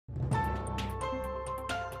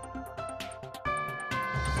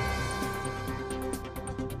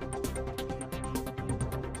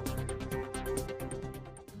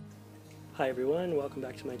Hi everyone, welcome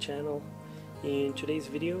back to my channel. In today's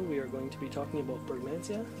video we are going to be talking about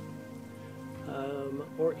Brugmansia,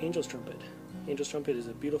 or angel's trumpet. Angel's trumpet is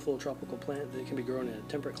a beautiful tropical plant that can be grown in a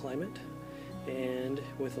temperate climate, and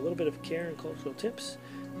with a little bit of care and cultural tips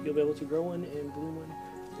you'll be able to grow one and bloom one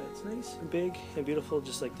that's nice and big and beautiful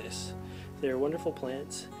just like this. They're wonderful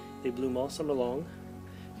plants. They bloom all summer long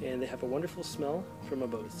and they have a wonderful smell from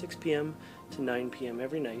about 6 p.m. to 9 p.m.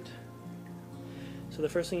 every night. So the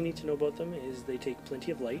first thing you need to know about them is they take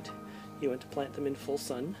plenty of light. You want to plant them in full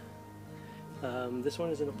sun. This one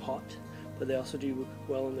is in a pot, but they also do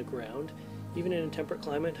well in the ground, even in a temperate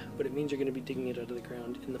climate, but it means you're going to be digging it out of the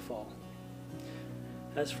ground in the fall.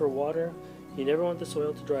 As for water, you never want the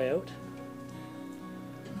soil to dry out.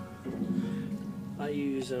 I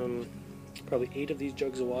use probably 8 of these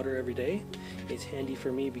jugs of water every day. It's handy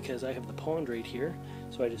for me because I have the pond right here,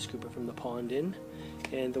 so I just scoop it from the pond in.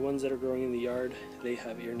 And the ones that are growing in the yard, they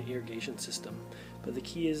have an irrigation system. But the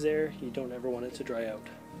key is there, you don't ever want it to dry out.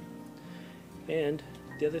 And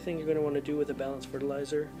the other thing you're going to want to do with a balanced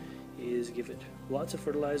fertilizer is give it lots of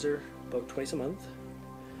fertilizer about twice a month.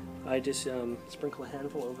 I just sprinkle a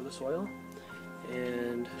handful over the soil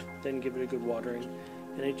and then give it a good watering.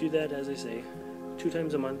 And I do that, as I say, 2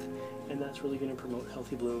 times a month, and that's really going to promote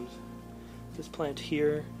healthy blooms. This plant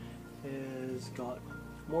here has got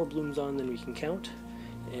more blooms on than we can count,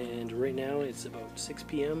 and right now it's about 6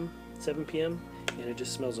 p.m., 7 p.m., and it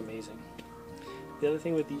just smells amazing. The other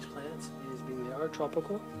thing with these plants is, being they are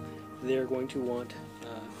tropical, they're going to want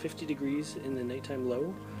 50 degrees in the nighttime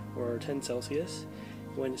low, or 10 Celsius.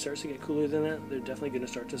 When it starts to get cooler than that, they're definitely going to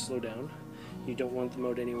start to slow down. You don't want them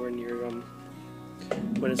out anywhere near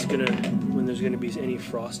when there's going to be any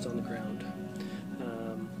frost on the ground.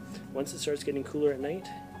 Once it starts getting cooler at night,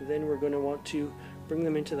 then we're going to want to bring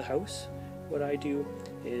them into the house. What I do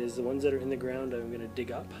is the ones that are in the ground I'm going to dig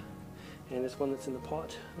up, and this one that's in the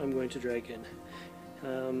pot I'm going to drag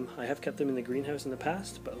in. I have kept them in the greenhouse in the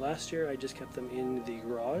past, but last year I just kept them in the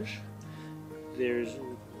garage. There's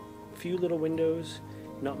a few little windows,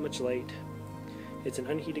 not much light. It's an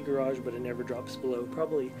unheated garage, but it never drops below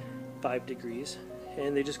probably 5 degrees,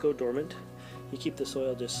 and they just go dormant. You keep the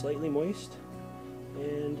soil just slightly moist,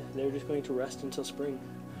 and they're just going to rest until spring.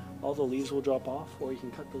 All the leaves will drop off, or you can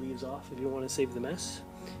cut the leaves off if you want to save the mess.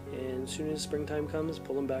 And as soon as springtime comes,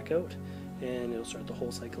 pull them back out, and it'll start the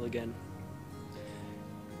whole cycle again.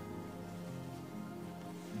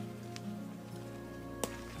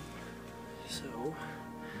 So,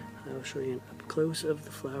 I'll show you an up close of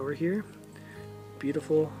the flower here.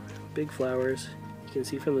 Beautiful, big flowers. You can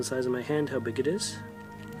see from the size of my hand how big it is,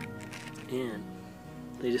 and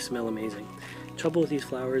they just smell amazing. Trouble with these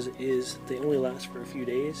flowers is they only last for a few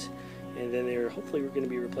days, and then they're hopefully going to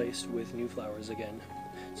be replaced with new flowers again.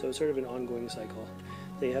 So it's sort of an ongoing cycle.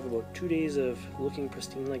 They have about 2 days of looking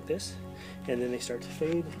pristine like this, and then they start to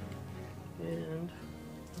fade, and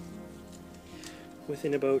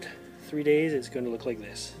within about 3 days it's going to look like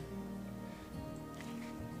this.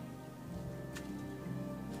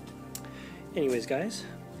 Anyways guys,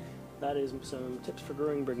 that is some tips for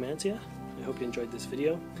growing Brugmansia. I hope you enjoyed this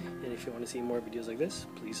video, and if you want to see more videos like this,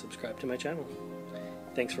 please subscribe to my channel.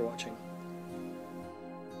 Thanks for watching.